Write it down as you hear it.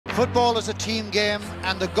Football is a team game,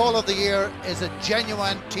 and the goal of the year is a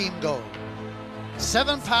genuine team goal.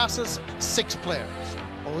 7 passes, 6 players.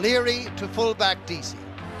 O'Leary to full-back Deasy.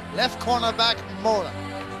 Left corner-back Moran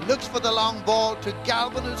looks for the long ball to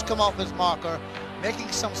Galvin, who's come off his marker,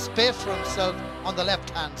 making some space for himself on the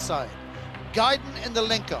left-hand side. Guyton in the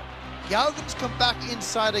link-up. Galvin's come back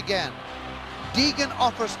inside again. Deegan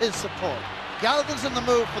offers his support. Galvin's in the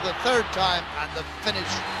move for the 3rd time, and the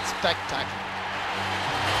finish spectacular.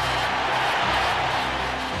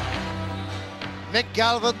 Mick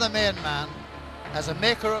Galvin, the main man, as a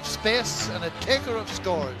maker of space and a taker of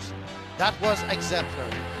scores. That was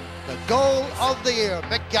exemplary. The goal of the year,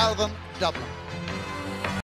 Mick Galvin, Dublin.